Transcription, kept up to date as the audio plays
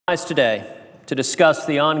Today to discuss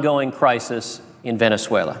the ongoing crisis in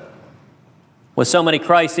Venezuela. With so many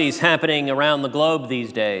crises happening around the globe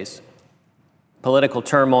these days, political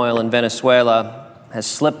turmoil in Venezuela has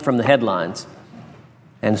slipped from the headlines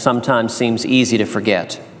and sometimes seems easy to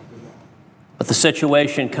forget. But the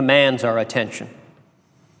situation commands our attention.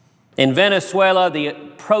 In Venezuela, the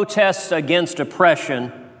protests against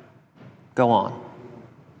oppression go on,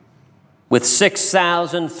 with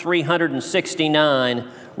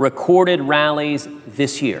 6,369 recorded rallies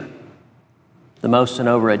this year, the most in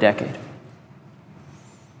over a decade.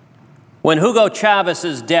 When Hugo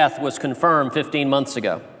Chávez's death was confirmed 15 months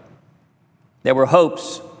ago, there were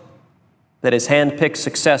hopes that his hand-picked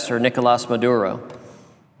successor, Nicolás Maduro,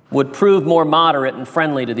 would prove more moderate and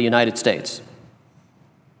friendly to the United States.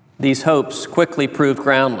 These hopes quickly proved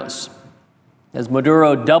groundless, as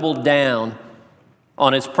Maduro doubled down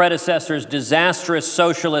on his predecessor's disastrous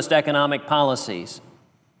socialist economic policies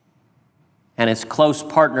and its close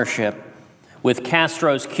partnership with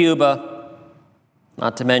Castro's Cuba,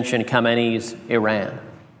 not to mention Khamenei's Iran.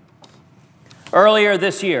 Earlier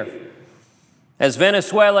this year, as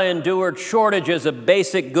Venezuela endured shortages of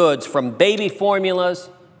basic goods, from baby formulas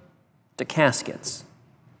to caskets,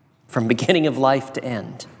 from beginning of life to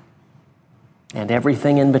end, and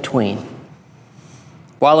everything in between,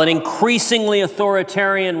 while an increasingly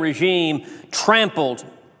authoritarian regime trampled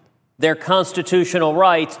their constitutional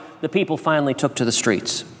rights, the people finally took to the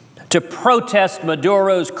streets to protest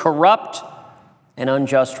Maduro's corrupt and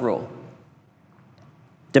unjust rule.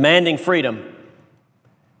 Demanding freedom,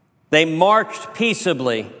 they marched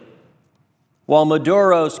peaceably while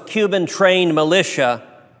Maduro's Cuban-trained militia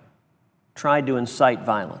tried to incite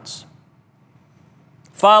violence.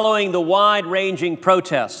 Following the wide-ranging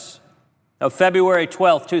protests of February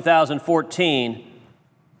 12, 2014,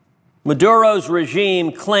 Maduro's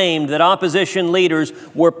regime claimed that opposition leaders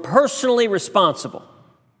were personally responsible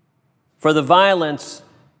for the violence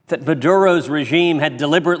that Maduro's regime had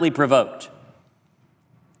deliberately provoked.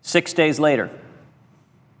 6 days later,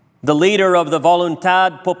 the leader of the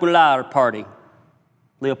Voluntad Popular Party,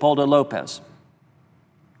 Leopoldo Lopez,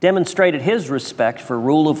 demonstrated his respect for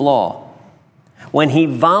rule of law when he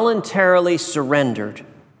voluntarily surrendered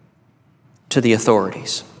to the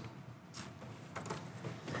authorities.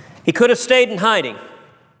 He could have stayed in hiding.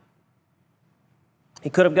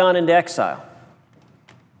 He could have gone into exile.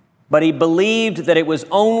 But he believed that it was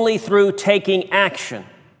only through taking action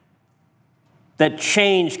that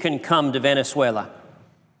change can come to Venezuela.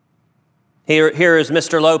 Here is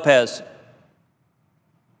Mr. Lopez.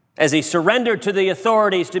 As he surrendered to the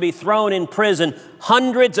authorities to be thrown in prison,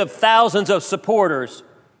 hundreds of thousands of supporters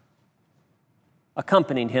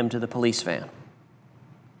accompanied him to the police van.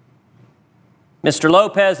 Mr.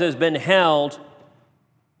 Lopez has been held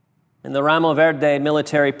in the Ramo Verde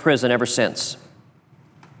military prison ever since.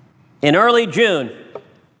 In early June,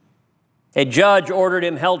 a judge ordered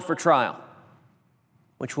him held for trial,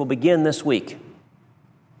 which will begin this week.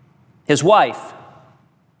 His wife,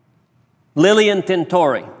 Lilian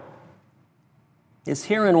Tintori, is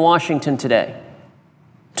here in Washington today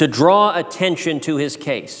to draw attention to his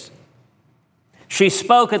case. She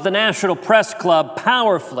spoke at the National Press Club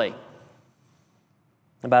powerfully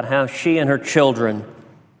about how she and her children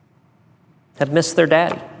have missed their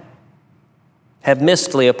daddy, have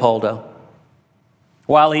missed Leopoldo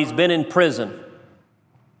while he's been in prison.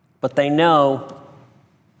 But they know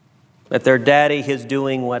that their daddy is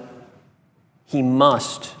doing what he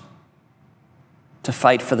must to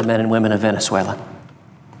fight for the men and women of Venezuela.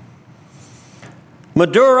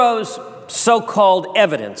 Maduro's so-called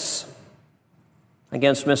evidence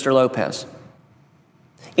against Mr. Lopez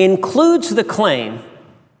includes the claim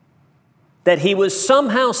that he was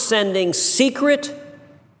somehow sending secret,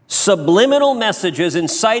 subliminal messages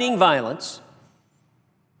inciting violence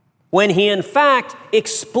when he, in fact,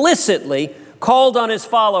 explicitly called on his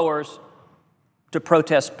followers to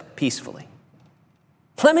protest peacefully.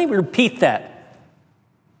 Let me repeat that.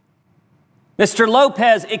 Mr.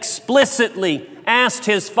 Lopez explicitly asked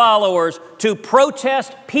his followers to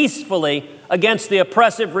protest peacefully against the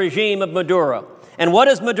oppressive regime of Maduro. And what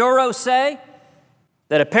does Maduro say?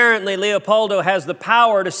 That apparently Leopoldo has the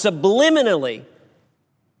power to subliminally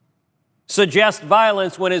suggest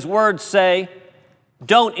violence when his words say,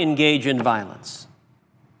 "Don't engage in violence."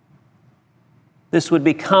 This would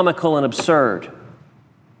be comical and absurd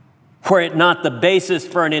were it not the basis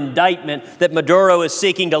for an indictment that Maduro is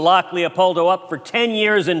seeking to lock Leopoldo up for 10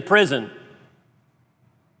 years in prison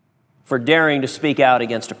for daring to speak out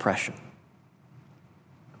against oppression.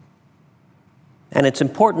 And it's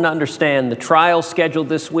important to understand the trial scheduled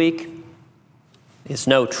this week is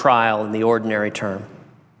no trial in the ordinary term.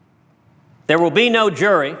 There will be no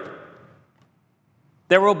jury.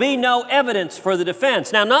 There will be no evidence for the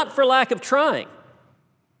defense. Now, not for lack of trying.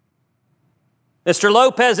 Mr.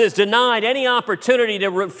 Lopez is denied any opportunity to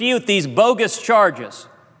refute these bogus charges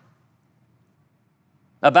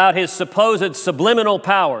about his supposed subliminal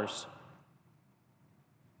powers,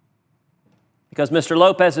 because Mr.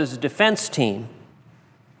 Lopez's defense team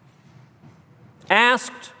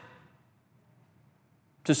asked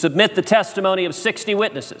to submit the testimony of 60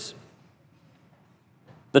 witnesses.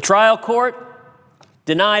 The trial court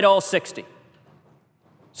denied all 60,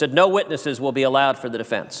 said no witnesses will be allowed for the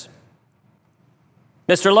defense.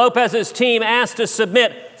 Mr. Lopez's team asked to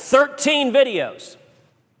submit 13 videos.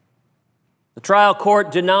 The trial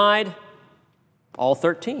court denied all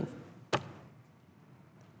 13.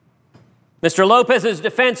 Mr. Lopez's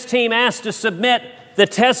defense team asked to submit the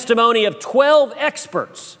testimony of 12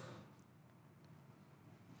 experts.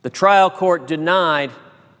 The trial court denied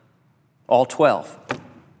all 12.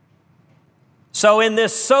 So in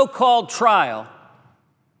this so-called trial,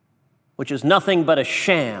 which is nothing but a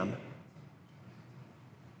sham,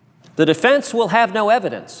 the defense will have no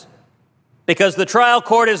evidence, because the trial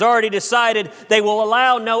court has already decided they will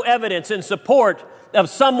allow no evidence in support of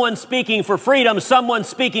someone speaking for freedom, someone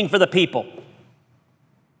speaking for the people.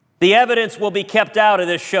 The evidence will be kept out of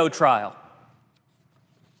this show trial.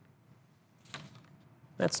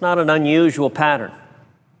 That's not an unusual pattern.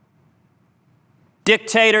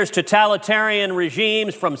 Dictators, totalitarian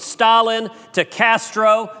regimes from Stalin to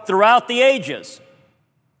Castro throughout the ages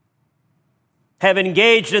have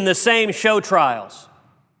engaged in the same show trials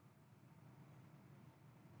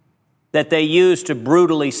that they use to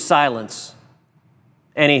brutally silence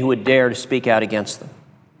any who would dare to speak out against them.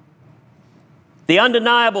 The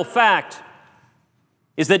undeniable fact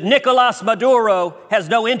is that Nicolas Maduro has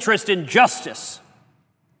no interest in justice,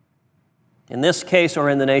 in this case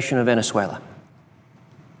or in the nation of Venezuela.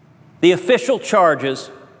 The official charges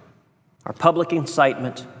are public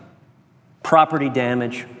incitement, property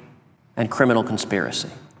damage, and criminal conspiracy.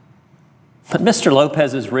 But Mr.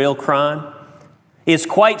 Lopez's real crime is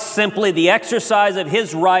quite simply the exercise of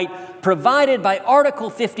his right provided by Article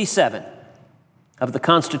 57 of the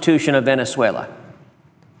Constitution of Venezuela,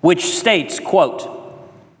 which states, quote,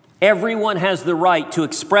 "Everyone has the right to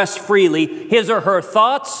express freely his or her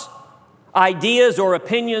thoughts, ideas, or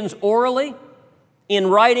opinions orally, in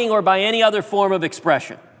writing, or by any other form of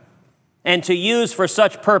expression, and to use for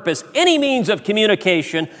such purpose any means of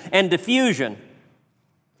communication and diffusion,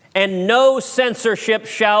 and no censorship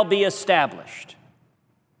shall be established."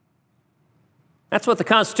 That's what the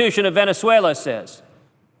Constitution of Venezuela says.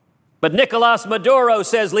 But Nicolas Maduro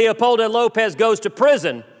says Leopoldo Lopez goes to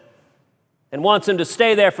prison and wants him to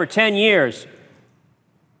stay there for 10 years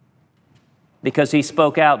because he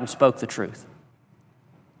spoke out and spoke the truth.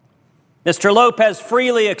 Mr. Lopez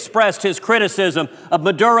freely expressed his criticism of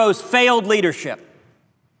Maduro's failed leadership,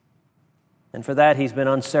 and for that he's been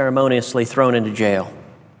unceremoniously thrown into jail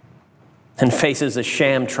and faces a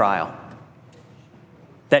sham trial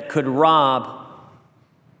that could rob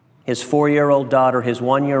his 4-year-old daughter, his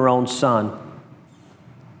 1-year-old son,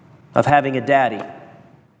 of having a daddy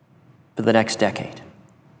for the next decade.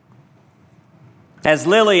 As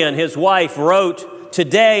Lillian, his wife, wrote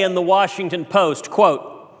today in the Washington Post, quote,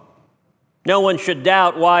 "No one should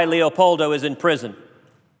doubt why Leopoldo is in prison.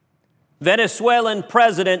 Venezuelan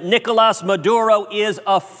President Nicolas Maduro is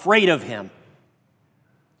afraid of him,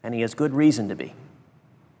 and he has good reason to be.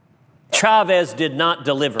 Chavez did not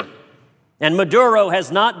deliver, and Maduro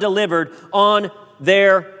has not delivered on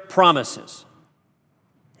their promises.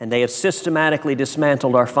 And they have systematically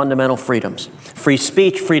dismantled our fundamental freedoms: free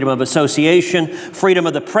speech, freedom of association, freedom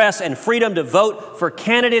of the press, and freedom to vote for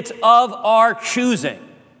candidates of our choosing.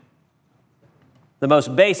 The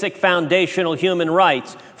most basic foundational human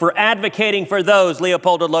rights for advocating for those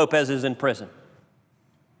Leopoldo Lopez is in prison."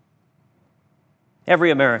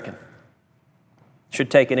 Every American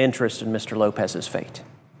should take an interest in Mr. Lopez's fate.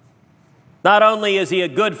 Not only is he a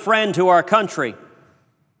good friend to our country,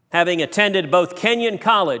 having attended both Kenyon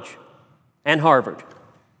College and Harvard,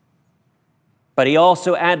 but he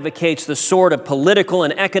also advocates the sort of political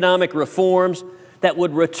and economic reforms that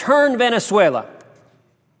would return Venezuela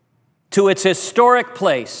to its historic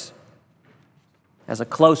place as a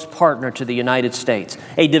close partner to the United States,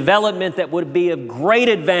 a development that would be of great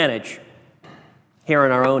advantage here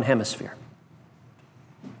in our own hemisphere.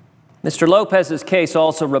 Mr. Lopez's case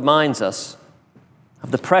also reminds us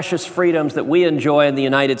of the precious freedoms that we enjoy in the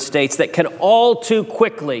United States that can all too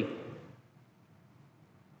quickly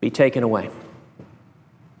be taken away.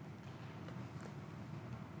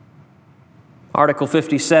 Article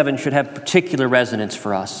 57 should have particular resonance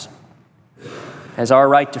for us. as our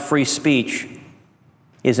right to free speech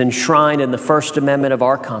is enshrined in the First Amendment of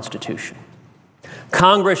our Constitution.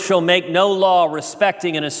 Congress shall make no law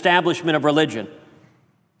respecting an establishment of religion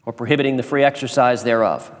or prohibiting the free exercise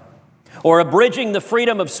thereof, or abridging the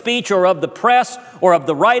freedom of speech or of the press or of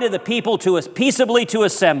the right of the people to peaceably to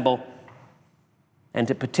assemble and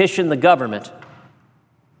to petition the government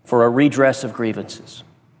for a redress of grievances.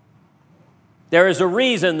 There is a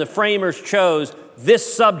reason the framers chose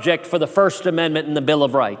this subject for the First Amendment in the Bill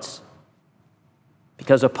of Rights,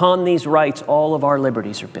 because upon these rights all of our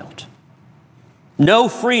liberties are built. No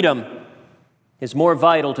freedom is more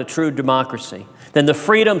vital to true democracy than the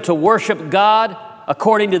freedom to worship God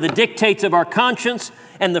according to the dictates of our conscience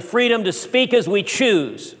and the freedom to speak as we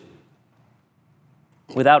choose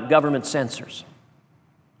without government censors.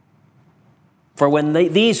 For when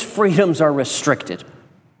these freedoms are restricted,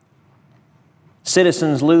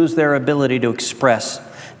 citizens lose their ability to express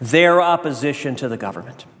their opposition to the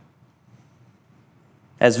government.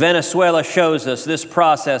 As Venezuela shows us, this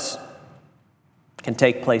process can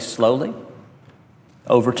take place slowly,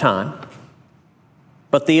 over time,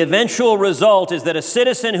 but the eventual result is that a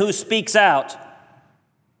citizen who speaks out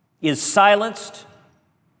is silenced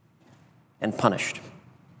and punished.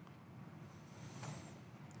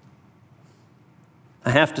 I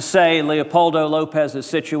have to say, Leopoldo Lopez's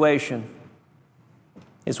situation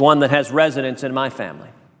is one that has resonance in my family.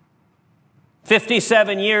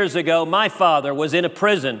 57 years ago, my father was in a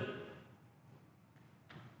prison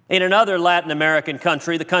in another Latin American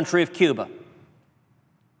country, the country of Cuba.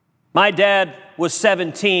 My dad was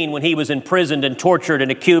 17 when he was imprisoned and tortured in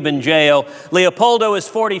a Cuban jail. Leopoldo is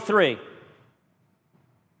 43,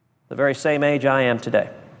 the very same age I am today.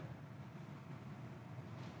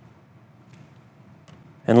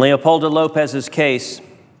 And Leopoldo Lopez's case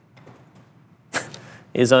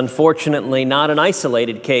is unfortunately not an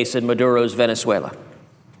isolated case in Maduro's Venezuela.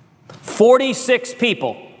 46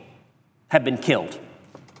 people have been killed.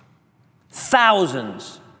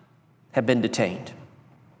 Thousands have been detained.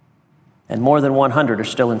 And more than 100 are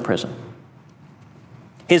still in prison.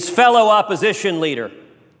 His fellow opposition leader,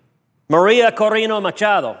 Maria Corina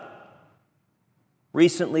Machado,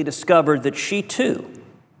 recently discovered that she too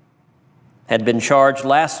had been charged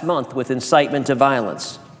last month with incitement to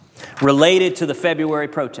violence related to the February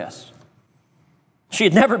protests. She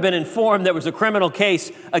had never been informed there was a criminal case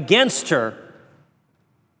against her,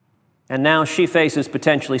 and now she faces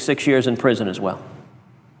potentially 6 years in prison as well.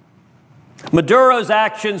 Maduro's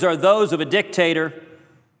actions are those of a dictator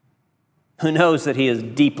who knows that he is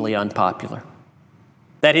deeply unpopular,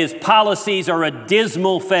 that his policies are a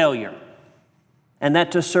dismal failure, and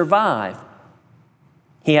that to survive,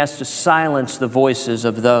 he has to silence the voices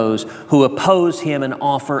of those who oppose him and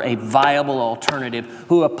offer a viable alternative,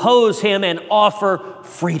 who oppose him and offer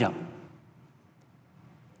freedom.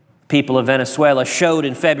 People of Venezuela showed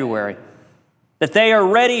in February that they are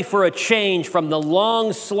ready for a change from the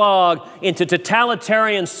long slog into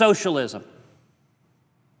totalitarian socialism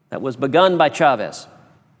that was begun by Chavez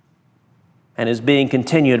and is being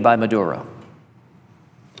continued by Maduro.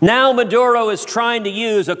 Now Maduro is trying to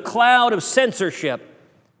use a cloud of censorship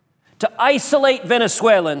to isolate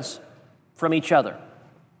Venezuelans from each other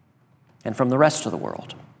and from the rest of the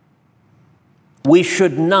world. We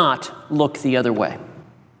should not look the other way.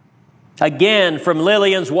 Again, from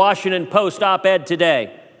Lillian's Washington Post op-ed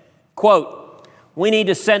today, quote, "We need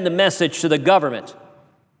to send a message to the government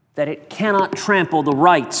that it cannot trample the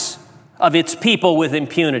rights of its people with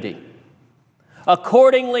impunity.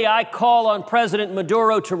 Accordingly, I call on President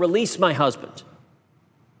Maduro to release my husband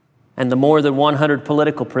and the more than 100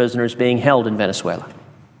 political prisoners being held in Venezuela.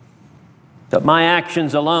 But my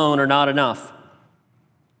actions alone are not enough.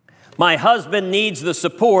 My husband needs the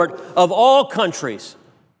support of all countries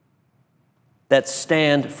that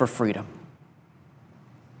stand for freedom."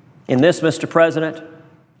 In this, Mr. President,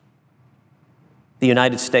 the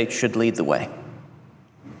United States should lead the way.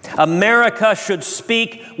 America should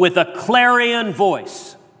speak with a clarion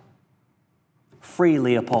voice. Free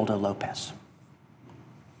Leopoldo Lopez.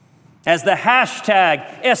 As the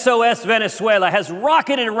hashtag SOS Venezuela has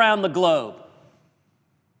rocketed around the globe,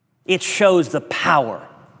 it shows the power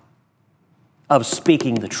of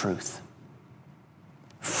speaking the truth.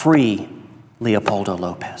 Free Leopoldo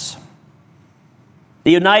Lopez.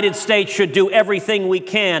 The United States should do everything we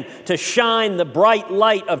can to shine the bright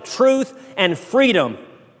light of truth and freedom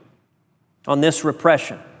on this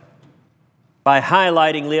repression by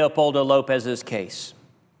highlighting Leopoldo Lopez's case.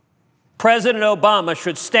 President Obama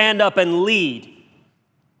should stand up and lead,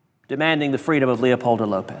 demanding the freedom of Leopoldo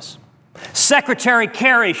Lopez. Secretary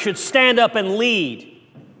Kerry should stand up and lead,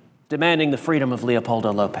 demanding the freedom of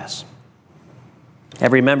Leopoldo Lopez.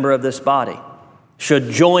 Every member of this body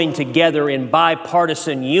should join together in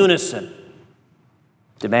bipartisan unison,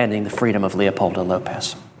 demanding the freedom of Leopoldo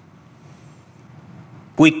Lopez.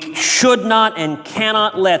 We should not and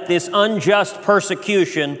cannot let this unjust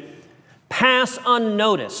persecution pass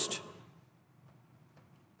unnoticed,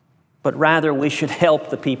 but rather we should help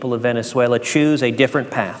the people of Venezuela choose a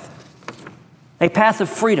different path, a path of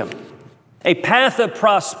freedom, a path of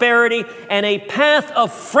prosperity, and a path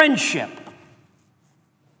of friendship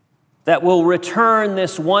that will return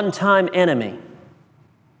this one-time enemy,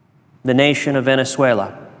 the nation of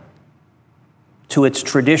Venezuela, to its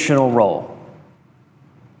traditional role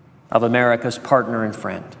of America's partner and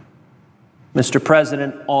friend. Mr.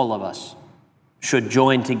 President, all of us should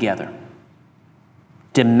join together,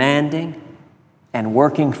 demanding and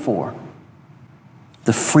working for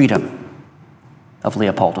the freedom of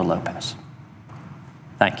Leopoldo Lopez.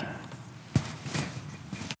 Thank you.